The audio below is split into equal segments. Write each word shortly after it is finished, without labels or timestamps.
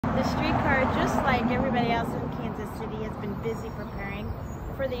The streetcar, just like everybody else in Kansas City, has been busy preparing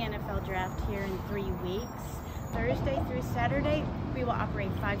for the NFL draft here in 3 weeks. Thursday through Saturday, we will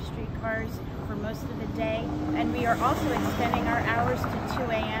operate 5 streetcars for most of the day, and we are also extending our hours to 2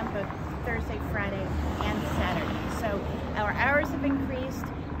 a.m. both Thursday, Friday, and Saturday. So our hours have increased,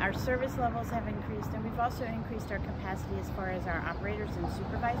 our service levels have increased, and we've also increased our capacity as far as our operators and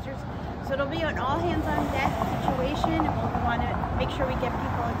supervisors. So it'll be an all-hands-on-deck situation, and we'll want to make sure we get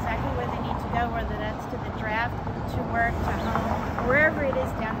people exactly where they need to go, whether that's to the draft, to work, to home, wherever it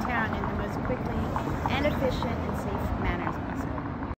is downtown, in the most quickly and efficient and safe